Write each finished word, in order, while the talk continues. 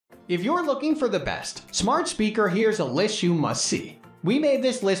If you're looking for the best smart speaker, here's a list you must see. We made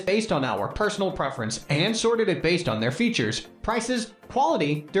this list based on our personal preference and sorted it based on their features, prices,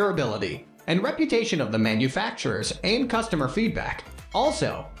 quality, durability, and reputation of the manufacturers and customer feedback.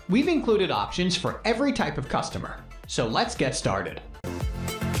 Also, we've included options for every type of customer. So let's get started.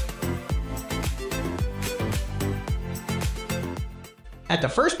 At the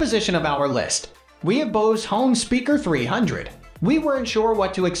first position of our list, we have Bose Home Speaker 300. We weren't sure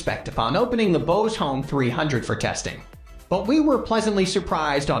what to expect upon opening the Bose Home 300 for testing, but we were pleasantly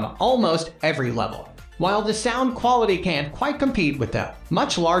surprised on almost every level. While the sound quality can't quite compete with the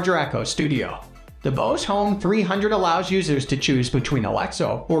much larger Echo Studio, the Bose Home 300 allows users to choose between Alexa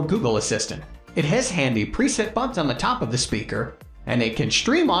or Google Assistant. It has handy preset buttons on the top of the speaker, and it can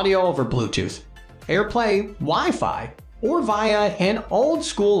stream audio over Bluetooth, AirPlay, Wi-Fi, or via an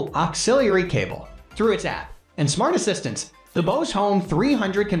old-school auxiliary cable. Through its app and smart assistants, the Bose Home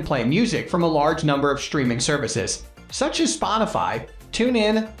 300 can play music from a large number of streaming services, such as Spotify,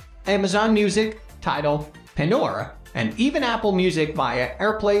 TuneIn, Amazon Music, Tidal, Pandora, and even Apple Music via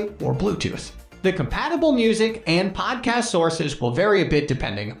AirPlay or Bluetooth. The compatible music and podcast sources will vary a bit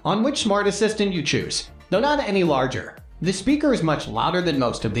depending on which smart assistant you choose, though not any larger. The speaker is much louder than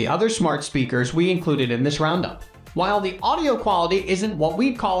most of the other smart speakers we included in this roundup. While the audio quality isn't what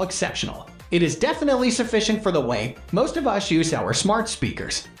we'd call exceptional, it is definitely sufficient for the way most of us use our smart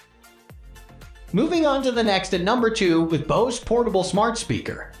speakers. Moving on to the next at number 2 with Bose Portable Smart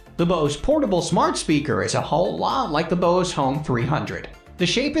Speaker. The Bose Portable Smart Speaker is a whole lot like the Bose Home 300. The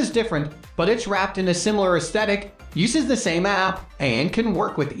shape is different, but it's wrapped in a similar aesthetic, uses the same app, and can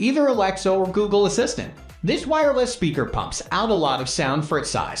work with either Alexa or Google Assistant. This wireless speaker pumps out a lot of sound for its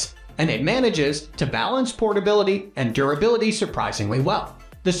size, and it manages to balance portability and durability surprisingly well.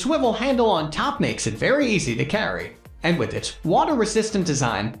 The swivel handle on top makes it very easy to carry, and with its water-resistant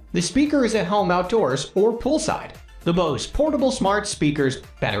design, the speaker is at home outdoors or poolside. The Bose Portable Smart Speaker's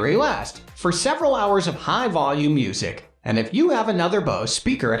battery lasts for several hours of high-volume music, and if you have another Bose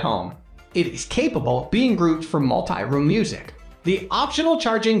speaker at home, it is capable of being grouped for multi-room music. The optional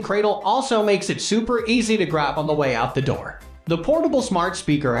charging cradle also makes it super easy to grab on the way out the door. The portable smart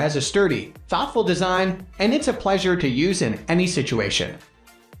speaker has a sturdy, thoughtful design, and it's a pleasure to use in any situation.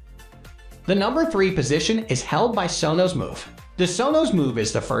 The number 3 position is held by Sonos Move. The Sonos Move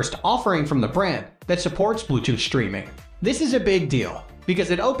is the first offering from the brand that supports Bluetooth streaming. This is a big deal because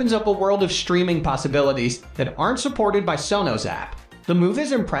it opens up a world of streaming possibilities that aren't supported by Sonos app. The Move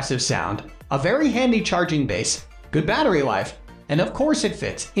has impressive sound, a very handy charging base, good battery life, and of course it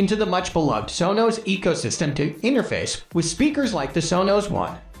fits into the much beloved Sonos ecosystem to interface with speakers like the Sonos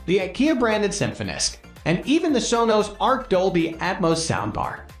One, the IKEA branded Symfonisk, and even the Sonos Arc Dolby Atmos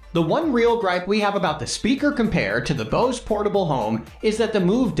soundbar. The one real gripe we have about the speaker compared to the Bose Portable Home is that the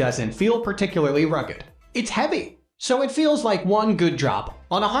Move doesn't feel particularly rugged. It's heavy, so it feels like one good drop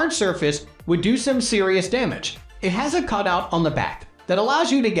on a hard surface would do some serious damage. It has a cutout on the back that allows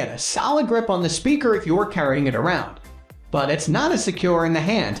you to get a solid grip on the speaker if you're carrying it around, but it's not as secure in the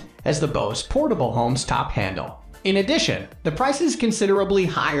hand as the Bose Portable Home's top handle. In addition, the price is considerably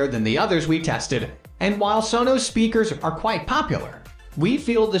higher than the others we tested, and while Sonos speakers are quite popular, we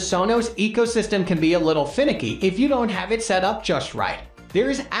feel the Sonos ecosystem can be a little finicky if you don't have it set up just right. There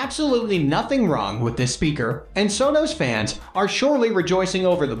is absolutely nothing wrong with this speaker, and Sonos fans are surely rejoicing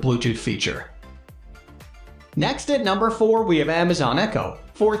over the Bluetooth feature. Next at number 4 we have Amazon Echo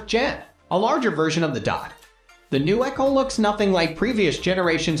 4th Gen, a larger version of the Dot. The new Echo looks nothing like previous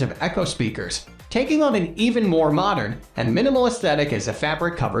generations of Echo speakers, taking on an even more modern and minimal aesthetic as a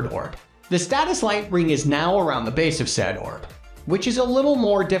fabric-covered orb. The status light ring is now around the base of said orb, which is a little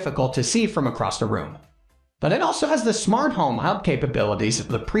more difficult to see from across the room. But it also has the smart home hub capabilities of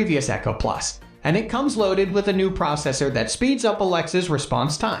the previous Echo Plus, and it comes loaded with a new processor that speeds up Alexa's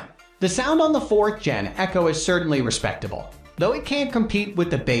response time. The sound on the 4th Gen Echo is certainly respectable, though it can't compete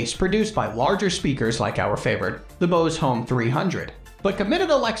with the bass produced by larger speakers like our favorite, the Bose Home 300. But committed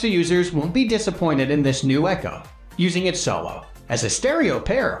Alexa users won't be disappointed in this new Echo, using it solo, as a stereo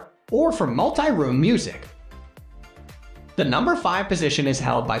pair, or for multi-room music. The number 5 position is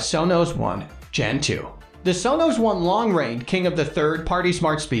held by Sonos One Gen 2. The Sonos One long-reigned king of the third-party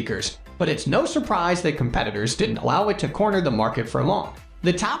smart speakers, but it's no surprise that competitors didn't allow it to corner the market for long.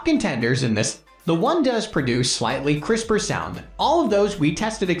 The top contenders in this, the One does produce slightly crisper sound than all of those we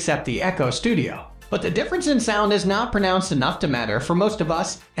tested except the Echo Studio. But the difference in sound is not pronounced enough to matter for most of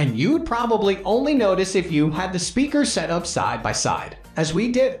us, and you'd probably only notice if you had the speakers set up side by side, as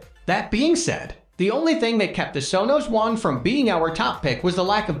we did. That being said, the only thing that kept the Sonos One from being our top pick was the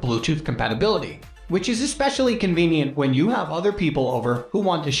lack of Bluetooth compatibility. which is especially convenient when you have other people over who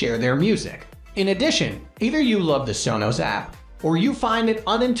want to share their music. In addition, either you love the Sonos app or you find it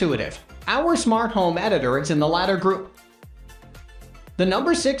unintuitive. Our smart home editor is in the latter group. The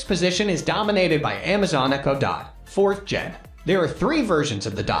number 6 position is dominated by Amazon Echo Dot, 4th gen. There are 3 versions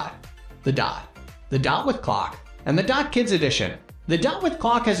of the Dot. The Dot with clock, and the Dot Kids Edition. The Dot with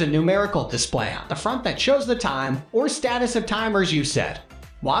clock has a numerical display on the front that shows the time or status of timers you set,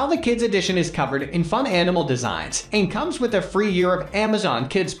 while the Kids Edition is covered in fun animal designs and comes with a free year of Amazon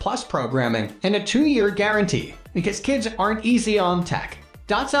Kids Plus programming and a 2-year guarantee, because kids aren't easy on tech.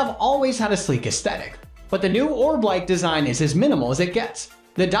 Dots have always had a sleek aesthetic, but the new orb-like design is as minimal as it gets.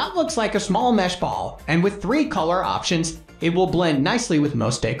 The Dot looks like a small mesh ball, and with 3 color options, it will blend nicely with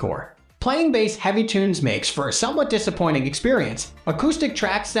most decor. Playing bass heavy tunes makes for a somewhat disappointing experience. Acoustic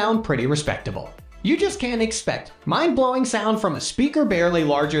tracks sound pretty respectable. You just can't expect mind-blowing sound from a speaker barely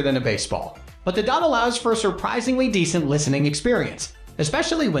larger than a baseball. But the Dot allows for a surprisingly decent listening experience,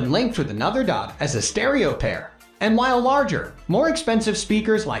 especially when linked with another Dot as a stereo pair. And while larger, more expensive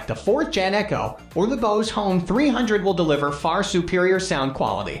speakers like the 4th Gen Echo or the Bose Home 300 will deliver far superior sound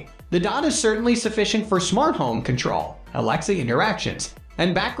quality, the Dot is certainly sufficient for smart home control, Alexa interactions,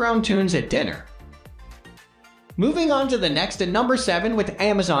 and background tunes at dinner. Moving on to the next at number 7 with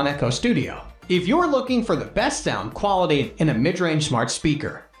Amazon Echo Studio. If you're looking for the best sound quality in a mid-range smart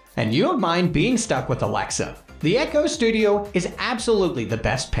speaker, and you don't mind being stuck with Alexa, the Echo Studio is absolutely the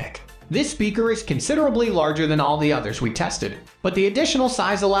best pick. This speaker is considerably larger than all the others we tested, but the additional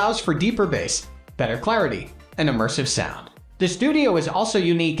size allows for deeper bass, better clarity, and immersive sound. The Studio is also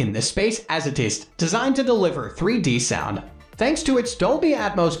unique in this space as it is designed to deliver 3D sound, thanks to its Dolby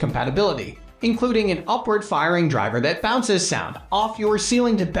Atmos compatibility, including an upward-firing driver that bounces sound off your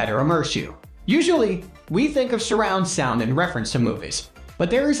ceiling to better immerse you. Usually, we think of surround sound in reference to movies, but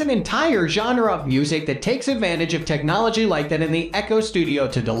there is an entire genre of music that takes advantage of technology like that in the Echo Studio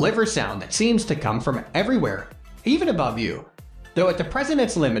to deliver sound that seems to come from everywhere, even above you. Though at the present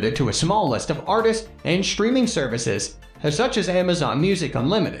it's limited to a small list of artists and streaming services, such as Amazon Music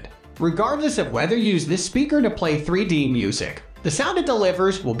Unlimited. Regardless of whether you use this speaker to play 3D music, the sound it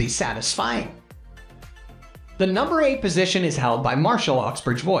delivers will be satisfying. The number 8 position is held by Marshall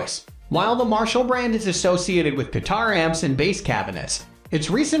Uxbridge Voice. While the Marshall brand is associated with guitar amps and bass cabinets, its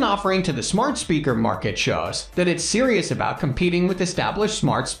recent offering to the smart speaker market shows that it's serious about competing with established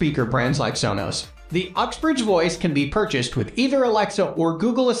smart speaker brands like Sonos. The Uxbridge Voice can be purchased with either Alexa or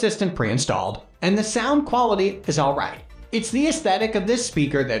Google Assistant pre-installed, and the sound quality is alright. It's the aesthetic of this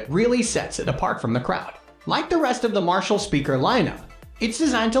speaker that really sets it apart from the crowd. Like the rest of the Marshall speaker lineup, it's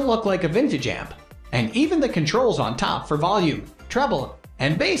designed to look like a vintage amp, and even the controls on top for volume, treble,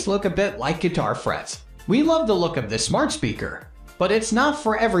 and bass look a bit like guitar frets. We love the look of this smart speaker, but it's not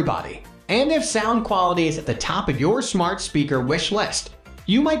for everybody. And if sound quality is at the top of your smart speaker wish list,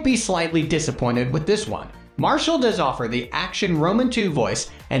 you might be slightly disappointed with this one. Marshall does offer the Action Roman 2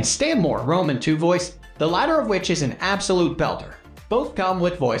 voice and Stanmore Roman 2 voice, the latter of which is an absolute belter. Both come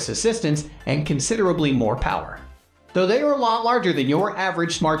with voice assistance and considerably more power, though they are a lot larger than your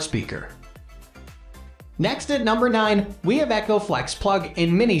average smart speaker. Next at number 9, we have Echo Flex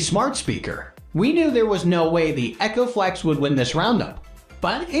Plug-in Mini Smart Speaker. We knew there was no way the Echo Flex would win this roundup,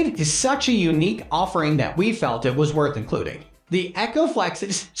 but it is such a unique offering that we felt it was worth including. The Echo Flex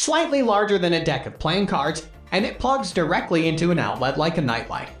is slightly larger than a deck of playing cards, and it plugs directly into an outlet like a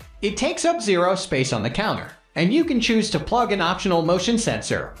nightlight. It takes up zero space on the counter, and you can choose to plug an optional motion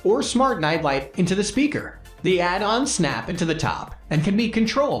sensor or smart nightlight into the speaker. The add-ons snap into the top and can be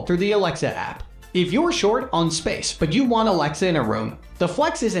controlled through the Alexa app. If you're short on space but you want Alexa in a room, the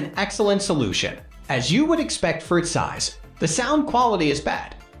Flex is an excellent solution. As you would expect for its size, the sound quality is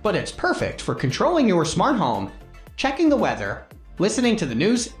bad, but it's perfect for controlling your smart home, checking the weather, listening to the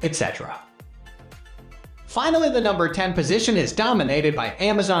news, etc. Finally, the number 10 position is dominated by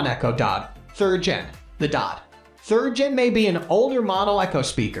Amazon Echo Dot, 3rd Gen. The Dot 3rd Gen may be an older model Echo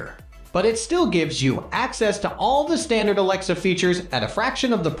speaker, but it still gives you access to all the standard Alexa features at a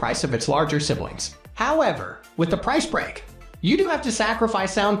fraction of the price of its larger siblings. However, with the price break, you do have to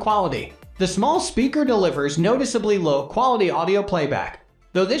sacrifice sound quality. The small speaker delivers noticeably low quality audio playback,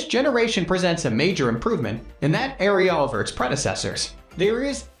 though this generation presents a major improvement in that area over its predecessors. There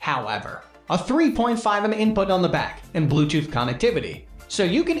is, however, a 3.5mm input on the back and Bluetooth connectivity, so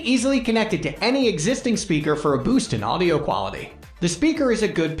you can easily connect it to any existing speaker for a boost in audio quality. The speaker is a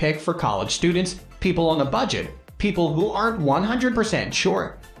good pick for college students, people on a budget, people who aren't 100%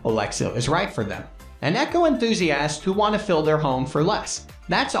 sure Alexa is right for them, and Echo enthusiasts who want to fill their home for less.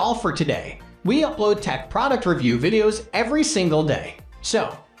 That's all for today. We upload tech product review videos every single day.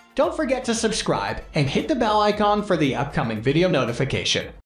 So, Don't forget to subscribe and hit the bell icon for the upcoming video notification.